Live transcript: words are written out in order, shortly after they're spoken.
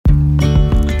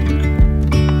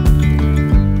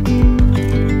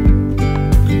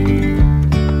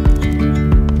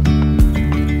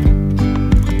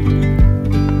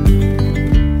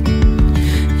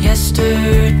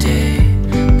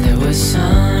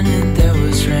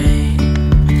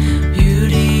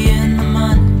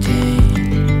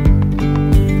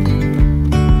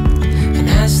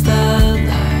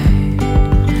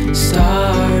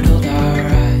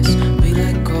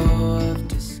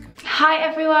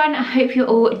everyone, I hope you're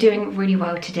all doing really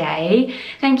well today.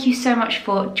 Thank you so much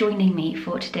for joining me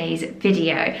for today's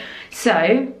video.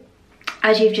 So,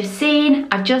 as you've just seen,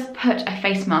 I've just put a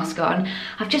face mask on.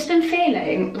 I've just been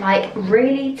feeling like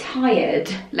really tired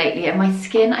lately, and my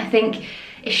skin, I think,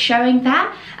 is showing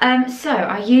that. So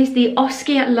I used the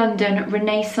Oskia London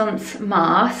Renaissance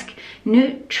Mask,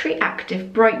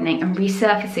 Nutri-Active Brightening and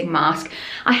Resurfacing Mask.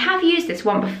 I have used this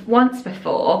one once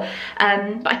before,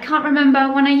 but I can't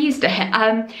remember when I used it.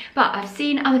 But I've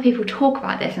seen other people talk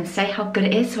about this and say how good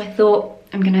it is, so I thought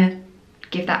I'm gonna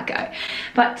give that a go.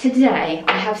 But today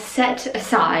I have set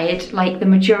aside like the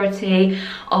majority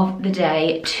of the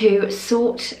day to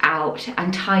sort out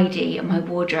and tidy my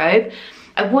wardrobe.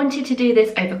 I wanted to do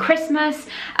this over Christmas,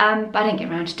 but I didn't get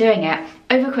around to doing it.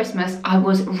 Over Christmas, I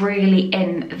was really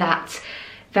in that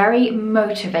very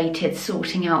motivated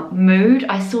sorting out mood.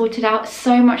 I sorted out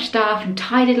so much stuff and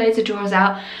tidied loads of drawers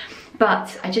out,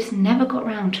 but I just never got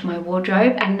around to my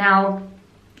wardrobe. And now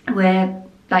we're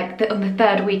like on the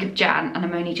third week of Jan and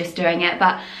I'm only just doing it.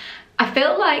 But I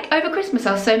feel like over Christmas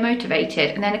I was so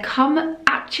motivated, and then come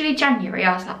actually January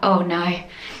I was like, oh no,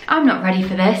 I'm not ready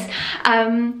for this.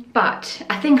 But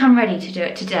I think I'm ready to do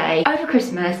it today. Over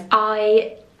Christmas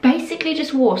I basically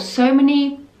just wore so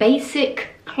many basic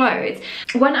clothes.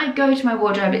 When I go to my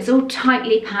wardrobe, it's all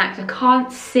tightly packed. I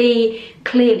can't see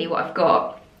clearly what I've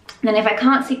got. Then if I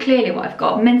can't see clearly what I've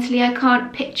got, mentally I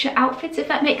can't picture outfits, if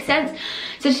that makes sense.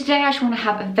 So today I just want to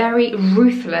have a very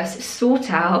ruthless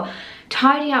sort out,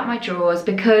 tidy out my drawers,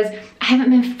 because I haven't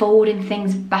been folding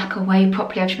things back away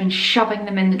properly. I've just been shoving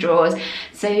them in the drawers.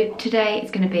 So today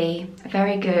it's going to be a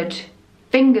very good,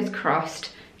 fingers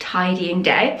crossed, tidying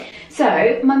day.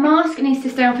 So my mask needs to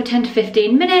stay on for 10 to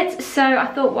 15 minutes. So I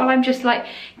thought while I'm just like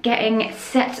getting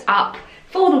set up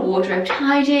for the wardrobe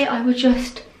tidy, I would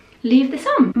just leave this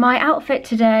on. My outfit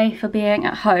today for being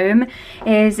at home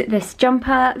is this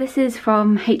jumper. This is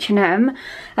from H&M.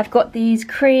 I've got these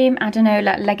cream, I don't know,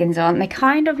 like leggings on. They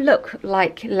kind of look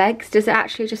like legs. Does it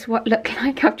actually just look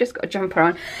like I've just got a jumper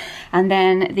on? And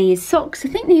then these socks, I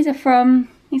think these are from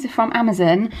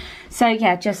Amazon. So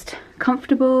yeah, just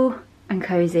comfortable and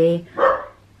cozy.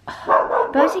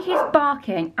 Bertie keeps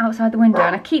barking outside the window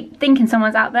and I keep thinking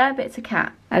someone's out there, but it's a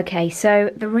cat. Okay, so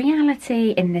the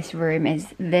reality in this room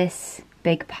is this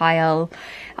big pile.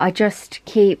 I just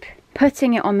keep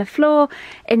putting it on the floor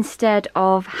instead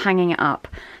of hanging it up.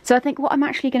 So I think what I'm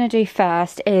actually going to do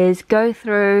first is go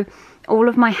through all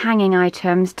of my hanging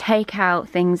items, take out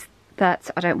things that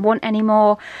I don't want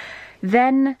anymore,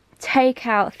 then take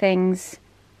out things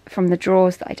from the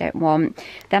drawers that I don't want.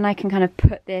 Then I can kind of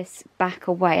put this back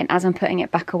away, and as I'm putting it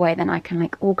back away, then I can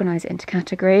like organize it into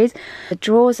categories. The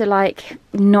drawers are like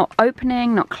not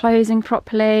opening, not closing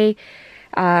properly.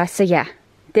 So yeah,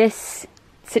 this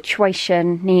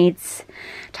situation needs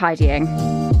tidying.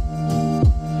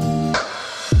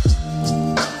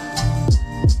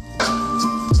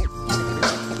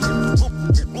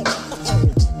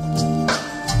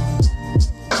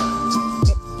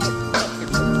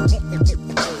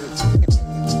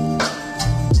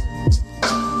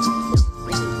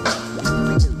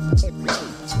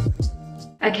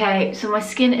 Okay, so my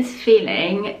skin is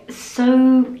feeling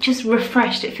so just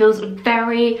refreshed. It feels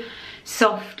very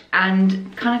soft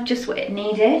and kind of just what it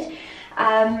needed.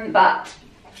 But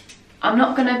I'm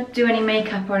not gonna do any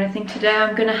makeup or anything today.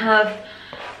 I'm gonna have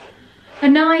a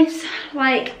nice,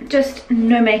 like, just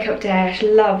no makeup day. I just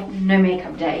love no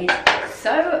makeup days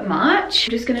so much.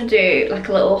 I'm just gonna do like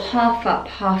a little half up,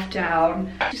 half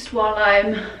down, just while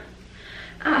I'm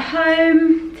at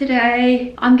home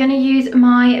today. I'm going to use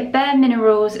my Bare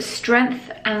Minerals Strength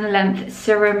and Length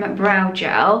Serum Brow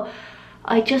Gel.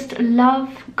 I just love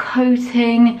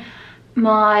coating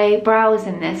my brows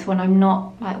in this when I'm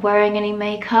not like wearing any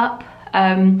makeup,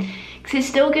 because it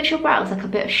still gives your brows like a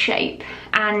bit of shape,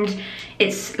 and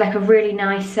it's like a really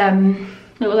nice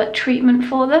little like treatment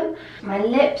for them. My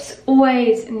lips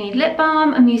always need lip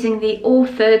balm. I'm using the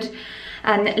Authored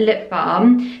and lip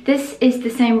balm. This is the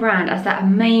same brand as that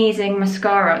amazing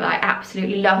mascara that I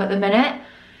absolutely love at the minute.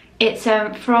 It's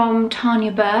from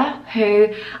Tanya Burr, who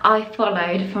I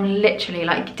followed from literally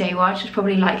like day one. She's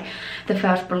probably like the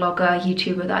first blogger,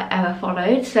 YouTuber that I ever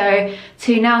followed. So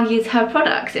to now use her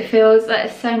products, it feels like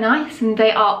it's so nice, and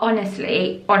they are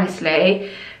honestly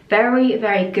very,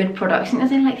 very good products. I think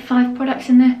there's only like 5 products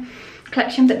in the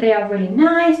collection, but they are really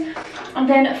nice. And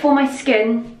then for my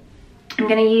skin, I'm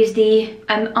going to use the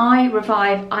Eye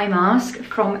Revive Eye Mask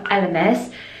from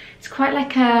Elemis. It's quite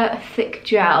like a thick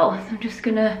gel. So I'm just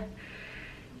going to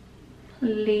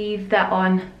leave that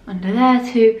on under there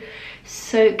to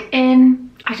soak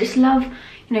in. I just love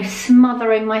you know,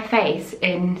 smothering my face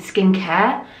in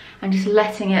skincare and just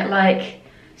letting it like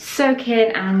soak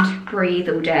in and breathe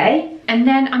all day. And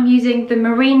then I'm using the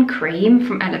marine cream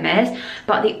from Byrnes,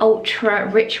 but the ultra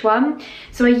rich one.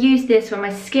 So I use this when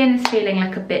my skin is feeling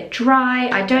like a bit dry.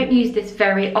 I don't use this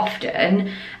very often,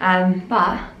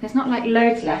 but there's not like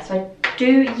loads left, so I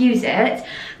do use it,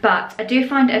 but I do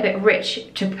find it a bit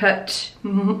rich to put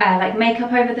like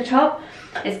makeup over the top.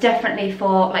 It's definitely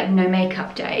for like no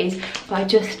makeup days, but I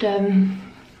just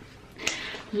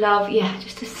love, yeah,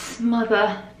 just to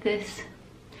smother this.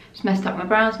 Just messed up my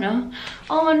brows now.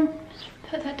 On,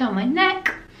 put that down my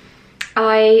neck.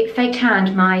 I fake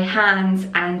tanned my hands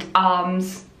and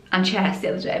arms and chest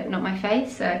the other day, but not my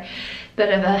face, so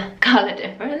bit of a colour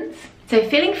difference. So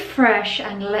feeling fresh,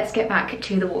 and let's get back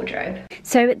to the wardrobe.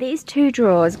 So these two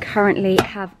drawers currently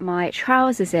have my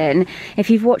trousers in. If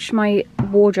you've watched my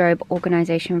wardrobe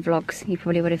organisation vlogs, you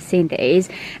probably would have seen these,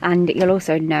 and you'll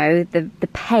also know the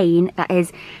pain that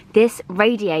is this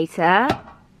radiator.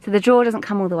 So the drawer doesn't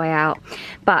come all the way out.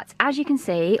 But as you can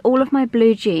see, all of my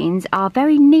blue jeans are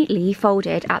very neatly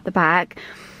folded at the back,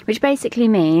 which basically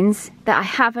means that I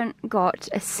haven't got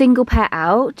a single pair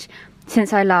out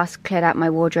since I last cleared out my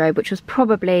wardrobe, which was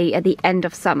probably at the end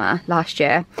of summer last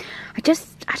year. I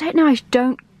don't know, I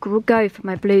don't go for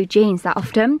my blue jeans that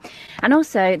often. And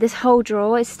also, this whole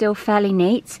drawer is still fairly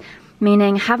neat,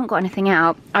 meaning I haven't got anything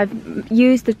out. I've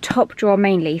used the top drawer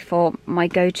mainly for my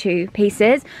go-to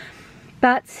pieces,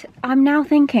 but I'm now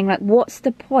thinking, like, what's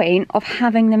the point of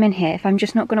having them in here if I'm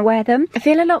just not going to wear them? I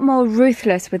feel a lot more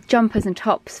ruthless with jumpers and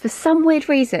tops for some weird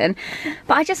reason,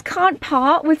 but I just can't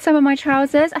part with some of my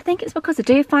trousers. I think it's because I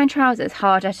do find trousers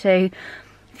harder to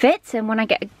fit, and when I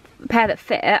get a pair that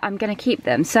fit, I'm going to keep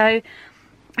them. So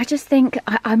I just think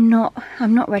I'm not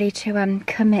ready to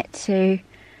commit to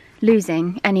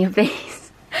losing any of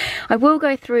these. I will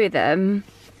go through them.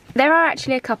 There are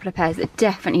actually a couple of pairs that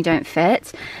definitely don't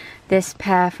fit. This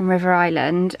pair from River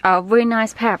Island are a really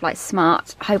nice pair of like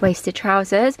smart high-waisted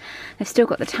trousers. They've still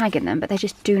got the tag in them, but they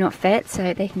just do not fit,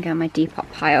 so they can go in my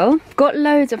Depop pile. Got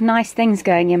loads of nice things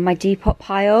going in my Depop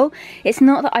pile. It's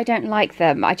not that I don't like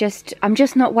them, I'm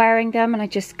just not wearing them, and I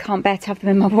just can't bear to have them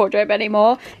in my wardrobe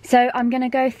anymore. So I'm gonna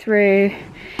go through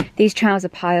these trouser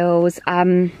piles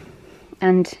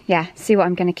and yeah, see what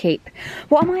I'm going to keep.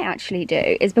 What I might actually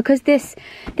do is, because this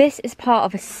is part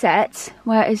of a set,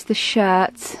 where is the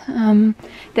shirt,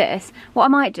 what I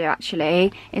might do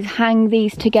actually is hang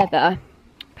these together,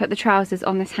 put the trousers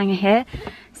on this hanger here,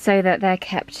 so that they're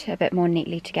kept a bit more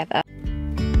neatly together.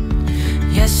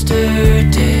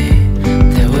 Yesterday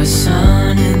there was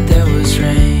sun and there was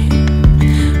rain,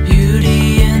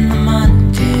 beauty in the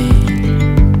mundane,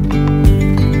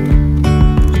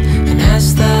 and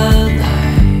as the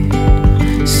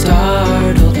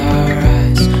startled our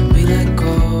eyes, we let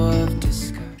go of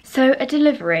disguise. So a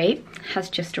delivery has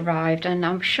just arrived, and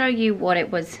I'll show you what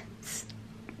it was,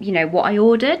 you know, what I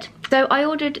ordered. So I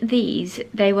ordered these.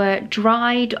 They were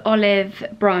dried olive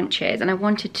branches, and I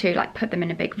wanted to like put them in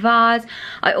a big vase.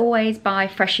 I always buy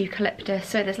fresh eucalyptus,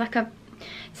 so there's like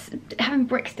having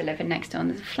bricks delivered next door, and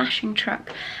there's a flashing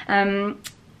truck.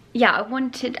 Yeah,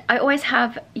 I always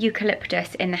have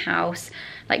eucalyptus in the house,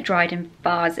 like dried in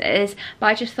vases, but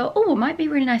I just thought, oh, it might be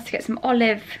really nice to get some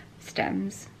olive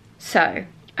stems. So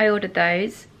I ordered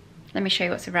those. Let me show you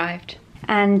what's arrived.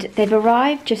 And they've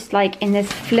arrived just like in this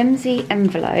flimsy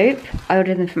envelope. I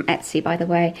ordered them from Etsy, by the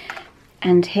way,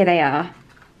 and here they are.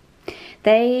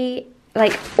 They,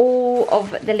 like, all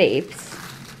of the leaves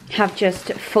have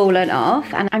just fallen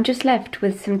off, and I'm just left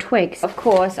with some twigs. Of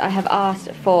course, I have asked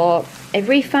for a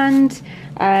refund,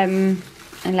 and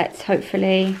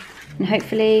hopefully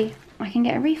I can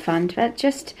get a refund. But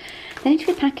just, they need to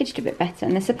be packaged a bit better,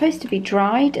 and they're supposed to be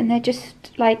dried, and they're just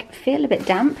like feel a bit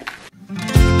damp.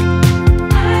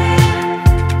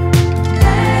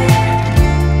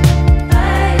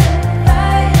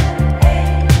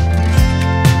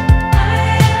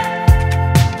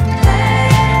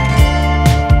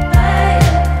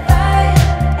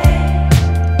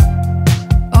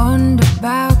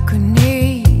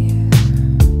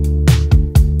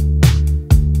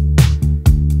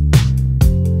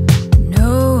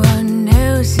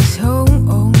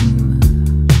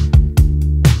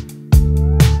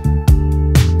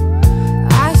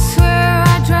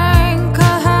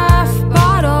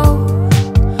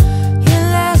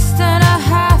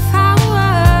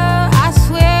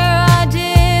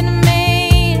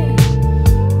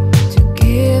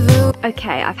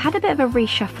 okay. I've had a bit of a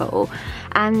reshuffle,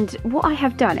 and what I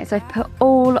have done is I've put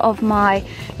all of my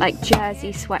like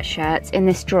jersey sweatshirts in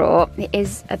this drawer. It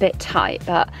is a bit tight,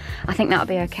 but I think that'll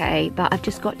be okay. But I've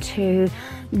just got to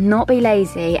not be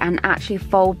lazy and actually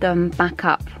fold them back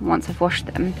up once I've washed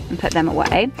them and put them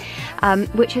away,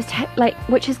 which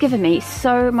has given me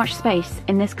so much space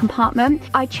in this compartment.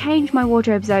 I changed my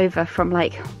wardrobes over from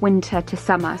like winter to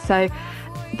summer, so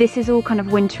this is all kind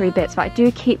of wintry bits, but I do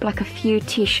keep like a few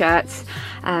t-shirts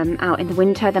out in the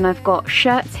winter. Then I've got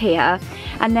shirts here,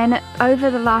 and then over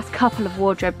the last couple of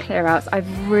wardrobe clear outs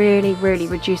I've really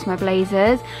reduced my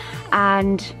blazers,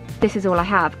 and this is all I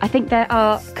have. I think there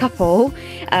are a couple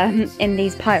in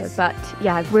these piles, but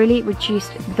yeah, I've really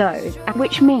reduced those,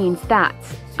 which means that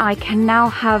I can now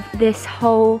have this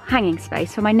whole hanging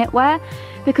space for my knitwear,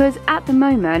 because at the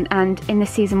moment and in the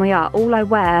season we are, all I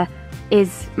wear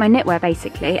is my knitwear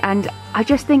basically, and I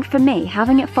just think for me,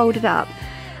 having it folded up,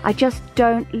 I just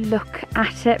don't look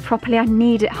at it properly. I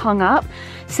need it hung up.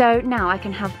 So now I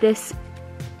can have this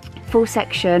full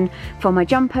section for my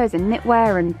jumpers and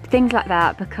knitwear and things like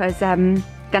that, because then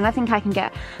I think I can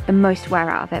get the most wear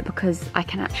out of it, because I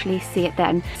can actually see it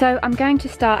then. So I'm going to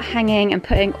start hanging and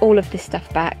putting all of this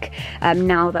stuff back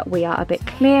now that we are a bit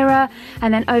clearer.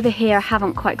 And then over here, I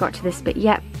haven't quite got to this bit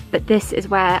yet, but this is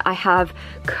where I have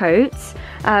coats.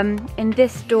 In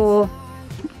this door,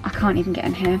 I can't even get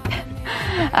in here.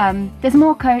 There's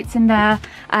more coats in there,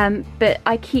 but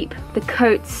I keep the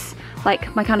coats,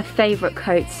 like my kind of favourite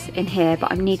coats, in here,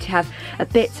 but I need to have a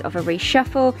bit of a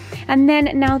reshuffle. And then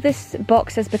now this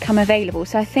box has become available,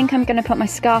 so I think I'm going to put my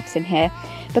scarves in here,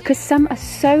 because some are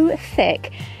so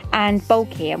thick and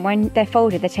bulky, and when they're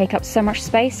folded they take up so much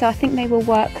space, so I think they will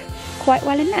work quite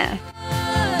well in there.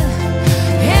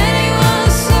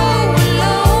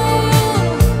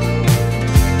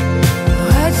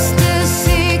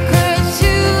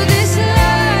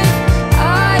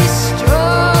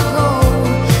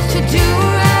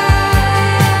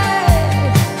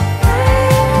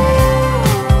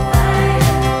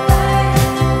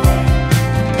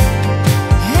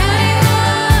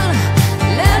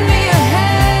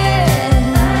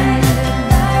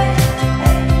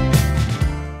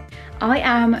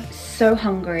 So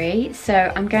hungry,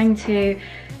 so I'm going to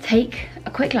take a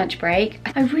quick lunch break.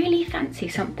 I really fancy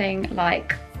something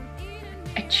like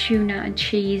a tuna and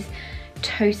cheese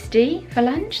toasty for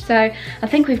lunch, so I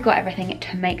think we've got everything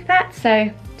to make that,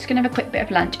 so just gonna have a quick bit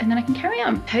of lunch and then I can carry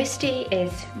on. Toasty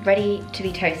is ready to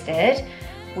be toasted.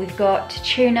 We've got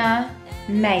tuna,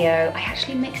 mayo. I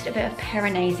actually mixed a bit of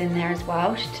Pyrenees in there as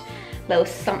well, just a little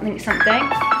something.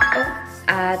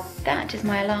 Oh, that is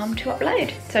my alarm to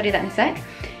upload, so I'll do that in a sec.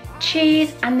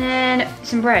 Cheese, and then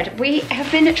some bread. We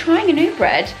have been trying a new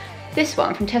bread, this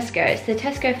one from Tesco. It's the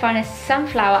Tesco Finest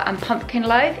Sunflower and Pumpkin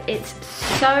Loaf. It's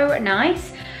so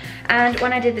nice, and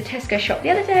when I did the Tesco shop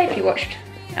the other day, if you watched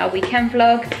our weekend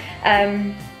vlog,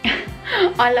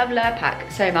 I love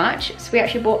Lurpak so much, so we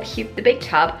actually bought the big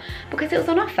tub because it was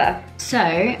on offer. So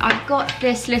I've got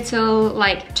this little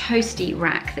like toasty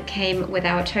rack that came with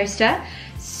our toaster,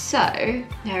 so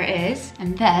there it is.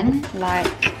 And then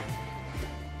like,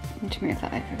 to move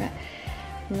that over a bit.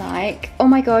 Like, oh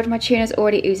my god, my tuna's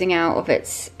already oozing out of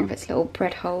its little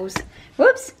bread holes.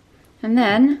 Whoops! And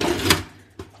then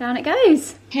down it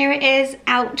goes. Here it is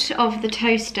out of the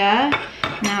toaster.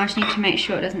 Now I just need to make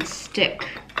sure it doesn't stick.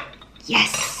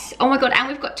 Yes! Oh my god, and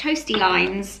we've got toasty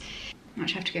lines. I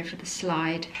actually have to go for the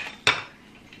slide.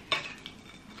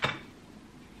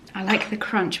 I like the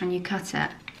crunch when you cut it.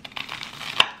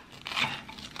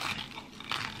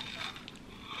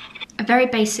 A very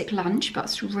basic lunch, but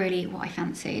it's really what I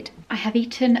fancied. I have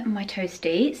eaten my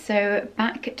toasty, so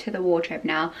back to the wardrobe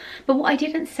now. But what I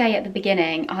didn't say at the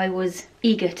beginning, I was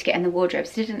eager to get in the wardrobe,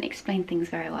 so I didn't explain things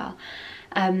very well.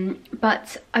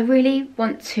 But I really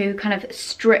want to kind of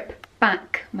strip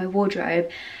back my wardrobe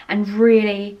and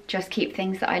really just keep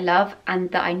things that I love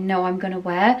and that I know I'm gonna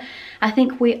wear. I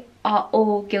think we are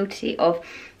all guilty of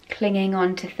clinging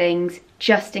on to things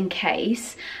just in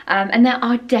case, and there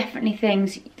are definitely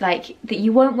things like that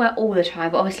you won't wear all the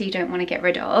time, but obviously you don't want to get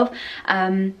rid of.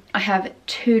 I have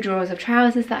 2 drawers of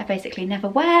trousers that I basically never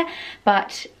wear,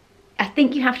 but I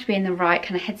think you have to be in the right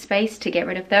kind of headspace to get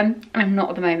rid of them. I'm not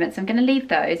at the moment, so I'm going to leave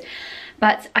those.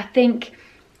 But I think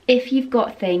if you've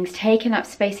got things taking up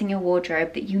space in your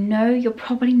wardrobe that you know you're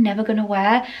probably never going to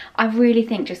wear, I really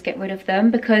think just get rid of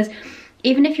them, because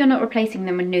even if you're not replacing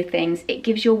them with new things, it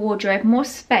gives your wardrobe more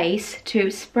space to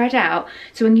spread out.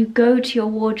 So when you go to your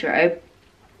wardrobe,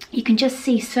 you can just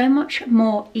see so much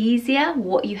more easier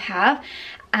what you have.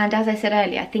 And as I said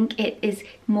earlier, I think it is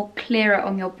more clearer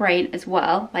on your brain as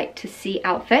well, like to see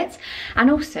outfits. And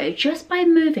also just by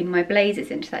moving my blazers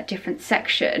into that different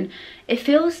section, it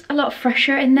feels a lot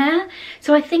fresher in there.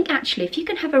 So I think actually if you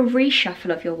can have a reshuffle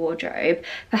of your wardrobe,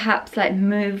 perhaps like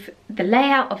move the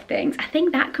layout of things, I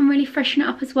think that can really freshen it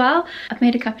up as well. I've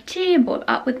made a cup of tea and brought it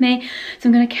up with me, so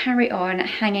I'm going to carry on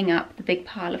hanging up the big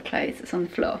pile of clothes that's on the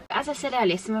floor. As I said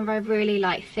earlier, some of my really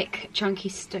like thick chunky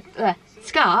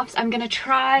scarves I'm going to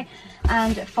try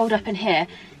and fold up in here.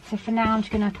 So for now I'm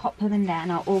just going to pop them in there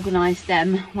and I'll organise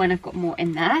them when I've got more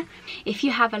in there. If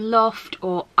you have a loft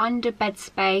or under bed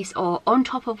space or on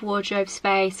top of wardrobe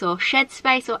space or shed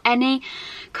space or any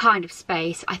kind of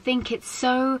space, I think it's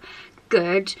so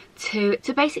good to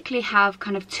basically have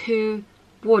kind of 2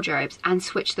 wardrobes and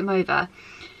switch them over.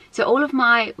 So all of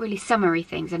my really summery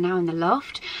things are now in the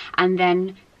loft, and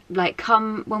then like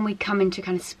when we come into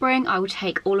kind of spring, I will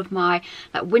take all of my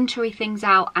like wintry things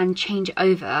out and change it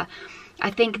over. I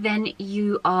think then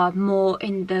you are more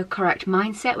in the correct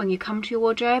mindset when you come to your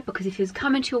wardrobe, because if you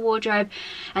come into your wardrobe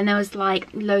and there was like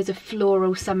loads of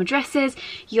floral summer dresses,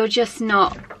 you're just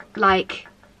not like,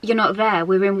 you're not there.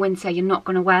 We're in winter, you're not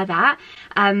going to wear that.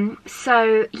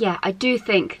 So yeah, I do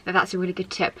think that that's a really good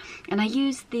tip. And I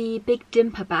use the big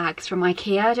dimper bags from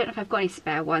IKEA. I don't know if I've got any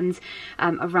spare ones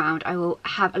around. I will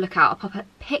have a look out. I'll pop a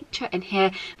picture in here.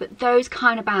 But those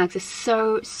kind of bags are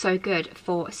so good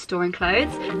for storing clothes.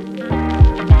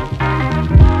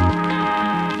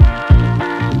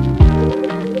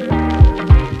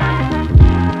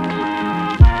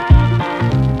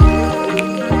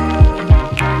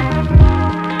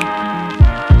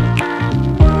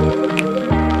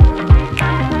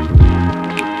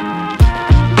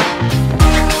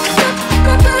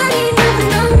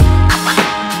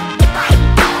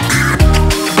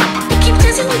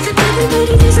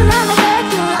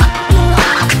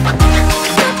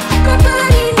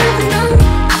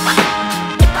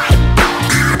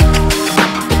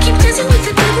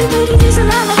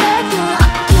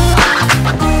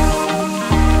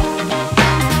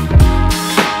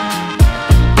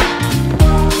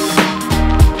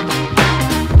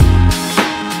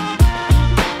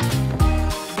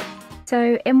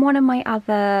 So in one of my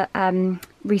other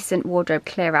recent wardrobe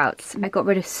clear outs, I got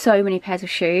rid of so many pairs of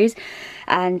shoes,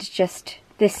 and just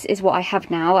this is what I have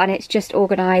now, and it's just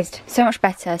organised so much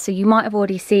better. So you might have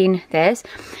already seen this,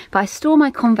 but I store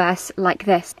my Converse like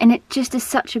this, and it just is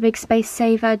such a big space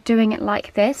saver doing it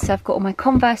like this. So I've got all my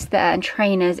Converse there and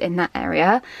trainers in that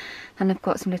area, and I've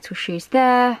got some little shoes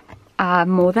there,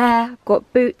 more there, I've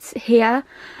got boots here,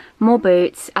 more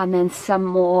boots, and then some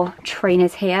more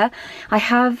trainers here. I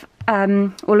have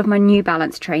all of my New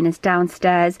Balance trainers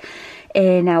downstairs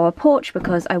in our porch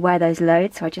because I wear those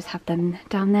loads, so I just have them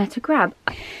down there to grab.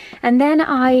 And then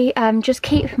I just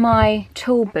keep my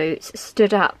tool boots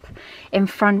stood up in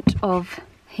front of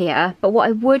here. But what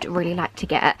I would really like to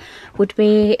get would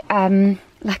be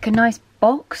like a nice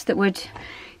box that would,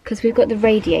 because we've got the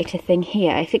radiator thing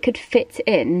here, if it could fit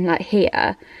in like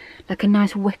here, like a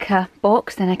nice wicker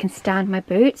box, then I can stand my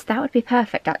boots. That would be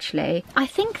perfect actually. I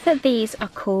think that these are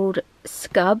called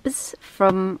scubs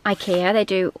from IKEA. They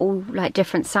do all like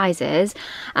different sizes,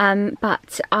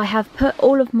 but I have put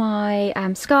all of my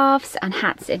scarves and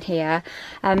hats in here.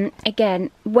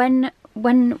 Again,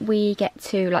 when we get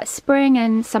to like spring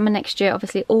and summer next year,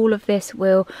 obviously all of this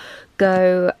will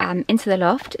go into the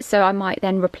loft, so I might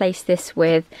then replace this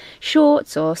with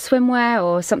shorts or swimwear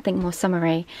or something more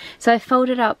summery. So I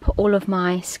folded up all of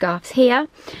my scarves here.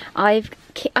 I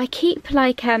keep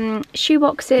like shoe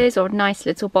boxes or nice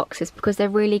little boxes because they're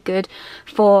really good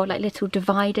for like little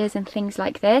dividers and things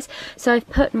like this. So I've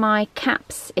put my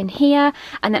caps in here,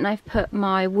 and then I've put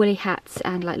my woolly hats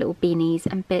and like little beanies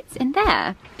and bits in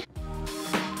there.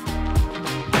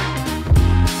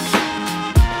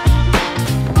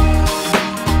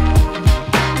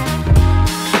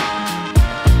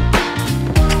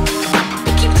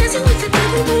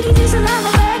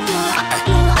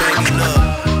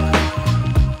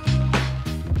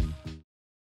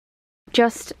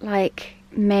 Just like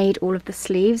made all of the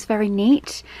sleeves very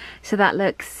neat, so that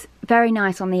looks very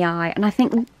nice on the eye. And I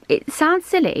think it sounds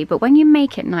silly, but when you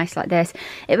make it nice like this,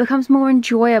 it becomes more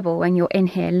enjoyable when you're in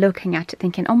here looking at it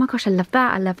thinking, oh my gosh, I love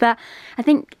that, I love that. I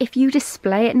think if you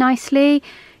display it nicely,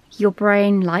 your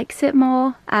brain likes it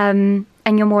more, and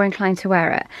you're more inclined to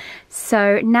wear it.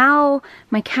 So now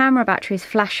my camera battery is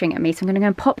flashing at me, so I'm going to go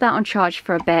and pop that on charge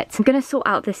for a bit. I'm going to sort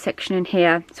out this section in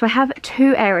here. So I have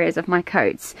 2 areas of my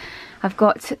coats. I've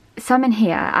got some in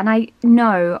here, and I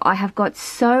know I have got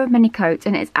so many coats,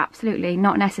 and it's absolutely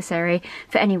not necessary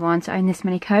for anyone to own this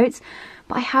many coats,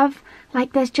 but I have,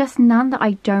 like, there's just none that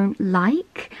I don't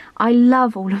like. I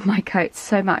love all of my coats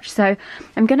so much, so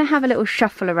I'm gonna have a little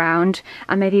shuffle around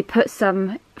and maybe put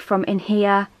some from in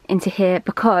here into here,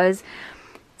 because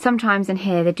sometimes in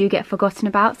here they do get forgotten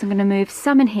about, so I'm going to move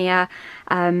some in here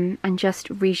and just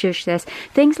rezhuzh this.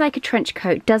 Things like a trench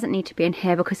coat doesn't need to be in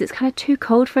here because it's kind of too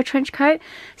cold for a trench coat,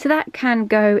 so that can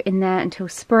go in there until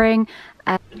spring.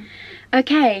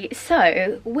 Okay,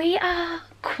 so we are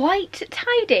quite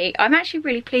tidy. I'm actually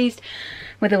really pleased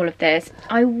with all of this.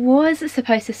 I was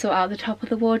supposed to sort out the top of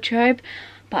the wardrobe,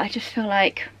 but I just feel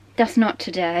like that's not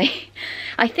today.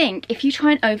 I think if you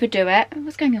try and overdo it,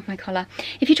 what's going on with my collar?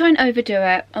 If you try and overdo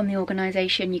it on the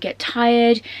organisation, you get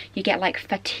tired, you get like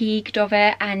fatigued of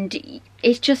it, and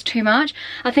it's just too much.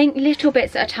 I think little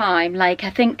bits at a time, like I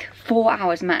think 4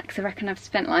 hours max. I reckon I've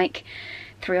spent like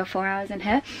 3 or 4 hours in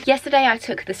here. Yesterday I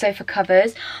took the sofa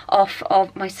covers off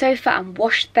of my sofa and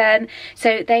washed them,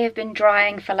 so they have been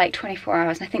drying for like 24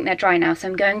 hours, and I think they're dry now, so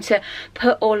I'm going to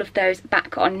put all of those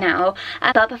back on now.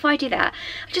 But before I do that,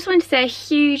 I just wanted to say a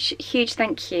huge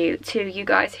thank you to you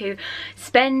guys who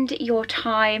spend your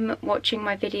time watching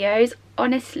my videos.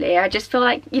 Honestly, I just feel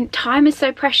like, you know, time is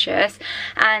so precious,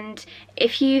 and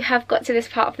if you have got to this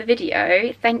part of the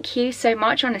video, thank you so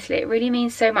much. Honestly, it really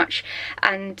means so much,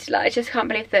 and like, I just can't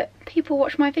believe that people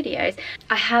watch my videos.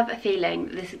 I have a feeling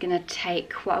this is gonna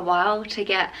take quite a while to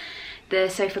get the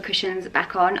sofa cushions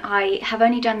back on. I have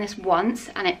only done this once,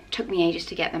 and it took me ages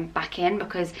to get them back in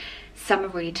because some are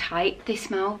really tight. They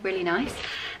smell really nice.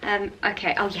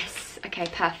 Okay, oh yes, okay,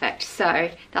 perfect.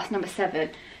 So that's number 7.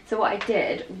 So what I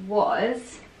did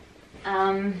was,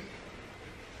 I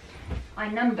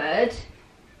numbered,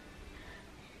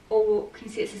 or can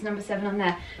you see it says number 7 on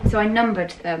there? So I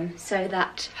numbered them so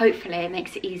that hopefully it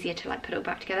makes it easier to like put it all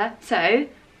back together. So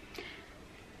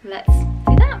let's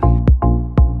do that.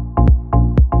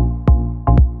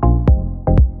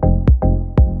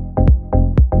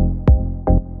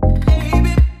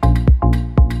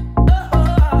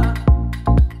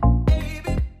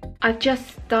 I've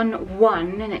just done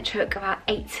one and it took about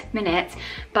 8 minutes,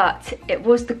 but it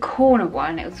was the corner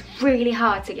one. It was really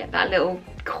hard to get that little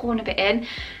corner bit in.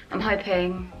 I'm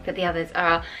hoping that the others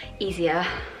are easier.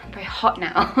 I'm very hot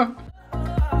now.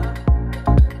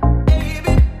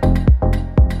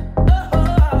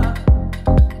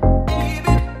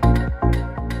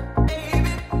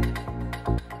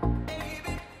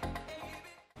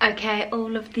 Okay,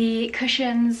 all of the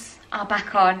cushions are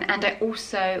back on, and I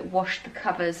also washed the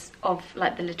covers of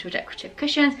like the little decorative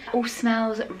cushions. All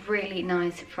smells really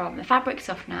nice from the fabric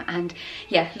softener, and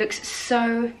yeah, looks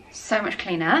so much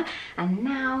cleaner. And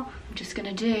now I'm just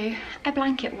gonna do a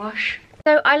blanket wash.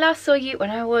 So I last saw you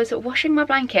when I was washing my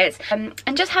blankets and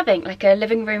just having like a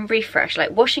living room refresh,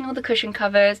 like washing all the cushion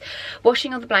covers,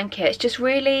 washing all the blankets, just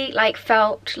really like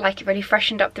felt like it really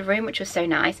freshened up the room, which was so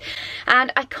nice.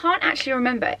 And I can't actually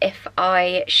remember if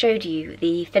I showed you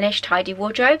the finished tidy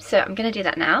wardrobe, so I'm gonna do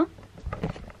that now.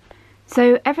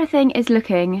 So everything is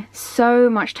looking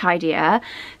so much tidier.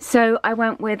 So I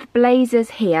went with blazers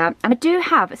here, and I do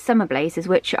have summer blazers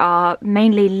which are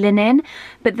mainly linen,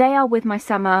 but they are with my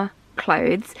summer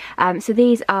clothes. So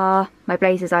these are my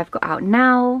blazers I've got out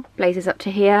now, blazers up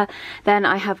to here. Then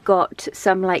I have got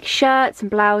some like shirts and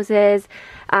blouses,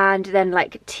 and then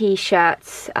like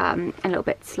t-shirts and little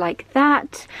bits like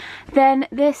that. Then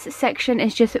this section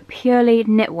is just purely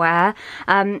knitwear.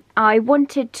 I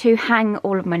wanted to hang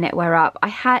all of my knitwear up.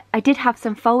 I did have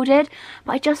some folded,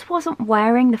 but I just wasn't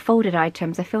wearing the folded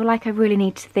items. I feel like I really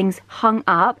need things hung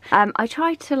up. I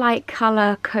tried to like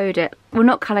colour code it, well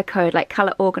not colour code, like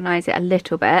colour organise it a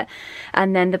little bit.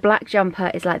 And then the black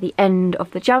jumper is like the end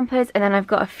of the jumpers, and then I've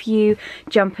got a few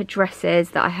jumper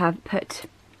dresses that I have put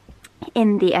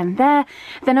in the end there.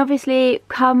 Then obviously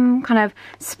come kind of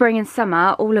spring and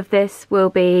summer, all of this will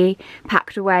be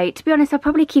packed away. To be honest, I'll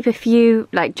probably keep a few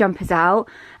like jumpers out,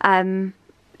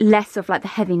 less of like the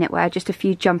heavy knitwear, just a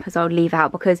few jumpers I'll leave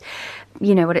out because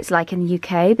you know what it's like in the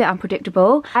UK, a bit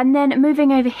unpredictable. And then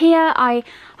moving over here, I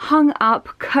hung up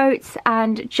coats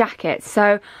and jackets,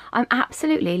 so I'm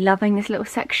absolutely loving this little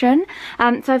section.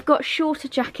 So I've got shorter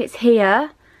jackets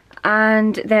here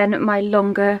and then my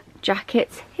longer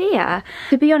jackets here.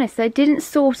 To be honest, I didn't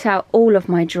sort out all of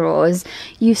my drawers.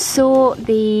 You saw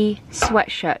the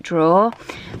sweatshirt drawer.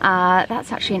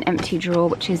 That's actually an empty drawer,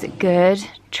 which is good.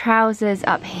 Trousers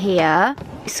up here.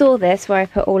 saw this where I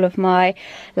put all of my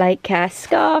like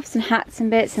scarves and hats and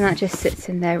bits, and that just sits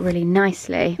in there really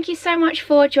nicely. Thank you so much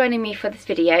for joining me for this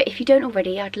video. If you don't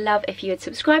already, I'd love if you would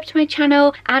subscribe to my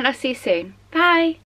channel, and I'll see you soon. Bye!